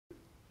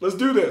Let's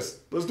do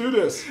this. Let's do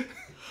this.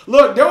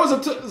 Look, there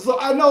was so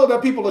I know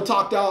that people have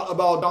talked out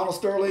about Donald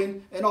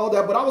Sterling and all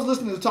that, but I was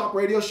listening to the talk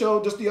radio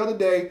show just the other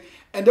day,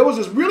 and there was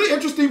this really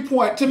interesting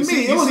point to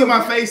me. You see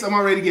my face? I'm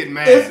already getting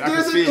mad.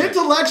 There's an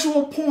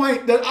intellectual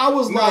point that I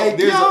was like,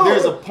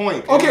 there's a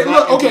point. Okay,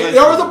 look, okay,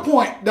 there was a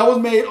point that was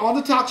made on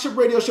the talk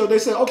radio show. They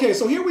said, okay,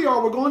 so here we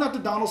are. We're going after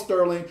Donald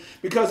Sterling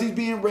because he's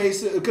being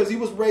racist, because he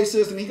was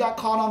racist and he got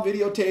caught on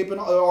videotape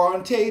or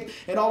on tape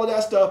and all of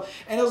that stuff.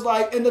 And it was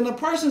like, and then the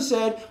person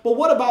said, but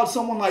what about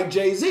someone like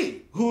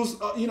Jay-Z, who's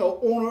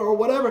owner or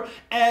whatever,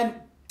 and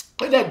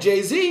that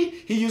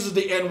Jay-Z, he uses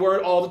the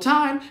N-word all the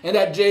time, and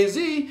that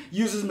Jay-Z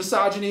uses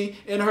misogyny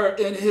in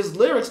his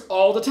lyrics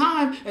all the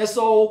time. And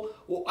so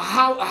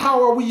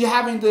how are we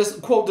having this,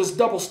 quote, this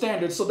double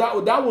standard? So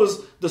that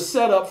was the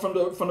setup from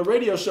the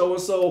radio show.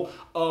 And so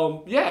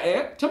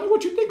Ed, tell me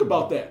what you think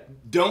about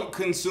that. Don't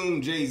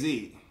consume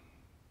Jay-Z.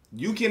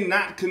 You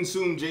cannot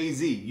consume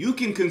Jay-Z. You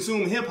can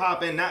consume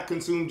hip-hop and not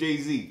consume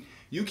Jay-Z.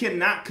 You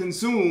cannot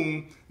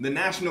consume the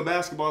National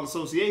Basketball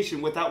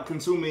Association without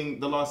consuming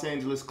the Los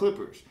Angeles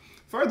Clippers.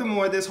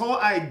 Furthermore, this whole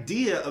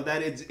idea of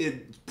that it's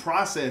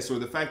process, or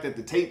the fact that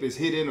the tape is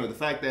hidden, or the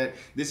fact that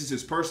this is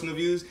his personal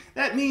views,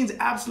 that means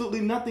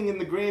absolutely nothing in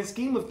the grand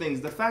scheme of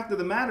things. The fact of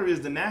the matter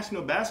is the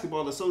National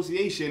Basketball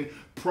Association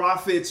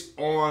profits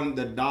on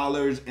the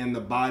dollars and the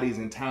bodies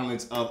and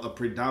talents of a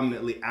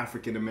predominantly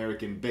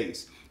African-American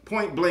base.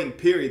 Point blank,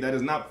 period. That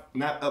is not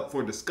up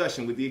for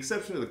discussion, with the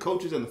exception of the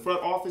coaches and the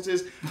front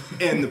offices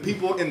and the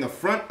people in the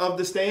front of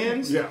the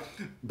stands. Yeah.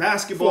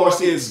 Basketball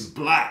is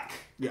black.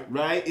 Yeah.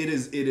 Right? It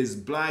is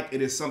black.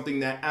 It is something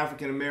that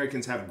African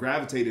Americans have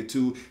gravitated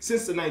to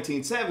since the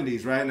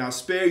 1970s, right? And I'll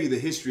spare you the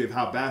history of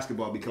how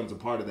basketball becomes a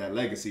part of that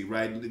legacy,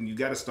 right? And you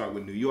got to start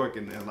with New York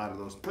and a lot of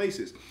those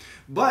places.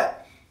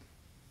 But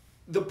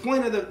the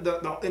point of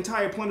the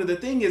entire point of the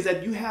thing is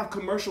that you have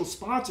commercial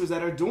sponsors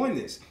that are doing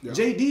this. Yeah.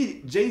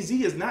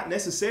 Jay-Z is not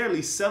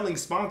necessarily selling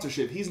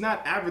sponsorship. He's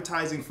not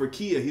advertising for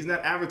Kia. He's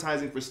not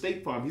advertising for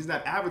State Farm. He's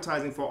not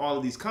advertising for all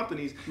of these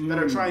companies that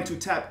are trying to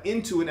tap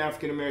into an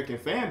African-American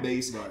fan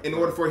base in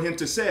order for him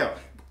to sell.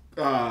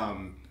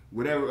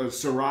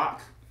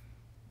 Ciroc,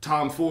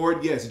 Tom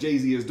Ford, yes,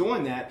 Jay-Z is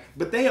doing that,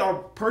 but they are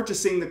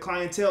purchasing the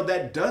clientele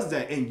that does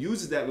that and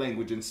uses that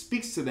language and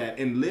speaks to that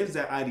and lives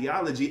that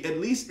ideology, at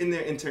least in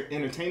their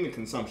entertainment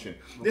consumption.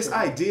 Okay. This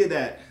idea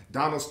that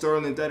Donald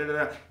Sterling,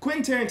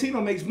 Quentin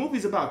Tarantino makes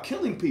movies about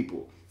killing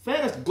people.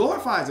 Fans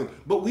glorifies him,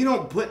 but we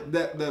don't put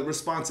the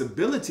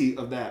responsibility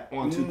of that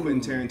onto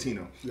Quentin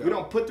Tarantino. Yeah. We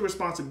don't put the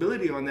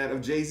responsibility on that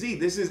of Jay-Z.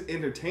 This is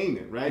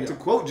entertainment, right? Yeah. To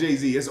quote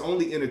Jay-Z, it's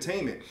only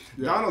entertainment.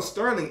 Yeah. Donald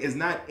Sterling is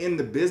not in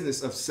the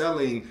business of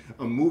selling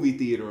a movie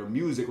theater or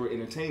music or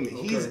entertainment.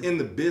 Okay. He's in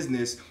the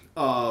business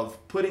of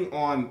putting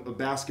on a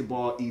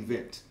basketball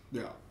event.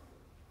 Yeah.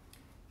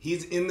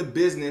 He's in the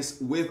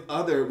business with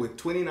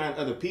 29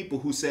 other people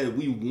who said,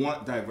 we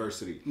want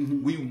diversity.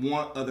 Mm-hmm. We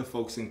want other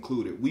folks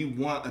included. We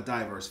want a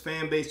diverse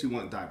fan base. We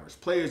want diverse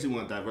players. We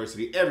want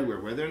diversity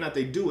everywhere. Whether or not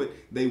they do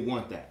it, they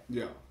want that.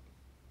 Yeah.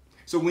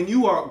 So when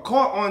you are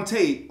caught on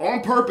tape, on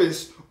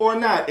purpose or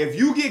not, if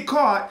you get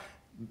caught,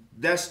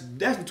 that's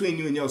between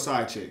you and your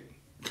side chick.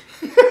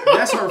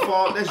 That's her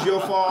fault. That's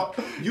your fault.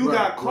 You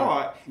got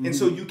caught. Right. And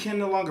so you can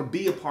no longer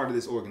be a part of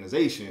this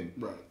organization.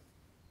 Right.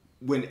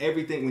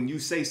 When you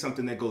say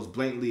something that goes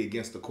blatantly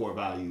against the core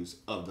values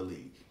of the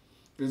league.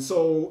 And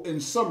so,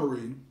 in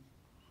summary,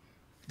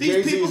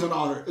 Jay-Z is an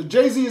artist.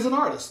 Jay-Z is an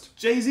artist.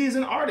 Jay-Z is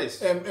an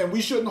artist. And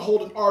we shouldn't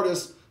hold an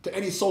artist to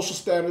any social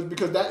standards,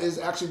 because that is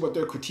actually what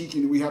they're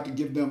critiquing. We have to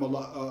give them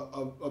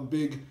a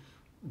big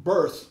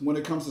berth when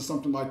it comes to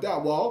something like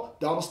that. Well,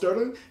 Donald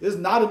Sterling is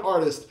not an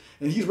artist,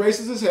 and he's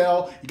racist as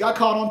hell. He got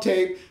caught on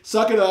tape.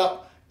 Suck it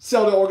up.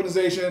 Sell the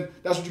organization.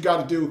 That's what you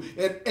got to do.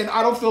 And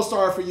I don't feel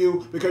sorry for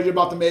you because you're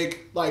about to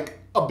make like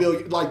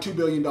 $2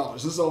 billion.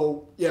 And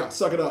so, yeah,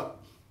 suck it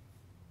up.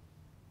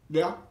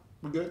 Yeah,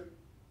 we good?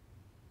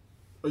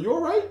 Are you all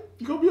right?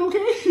 You gonna be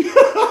okay?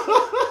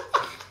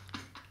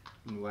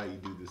 Why you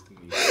do this to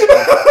me?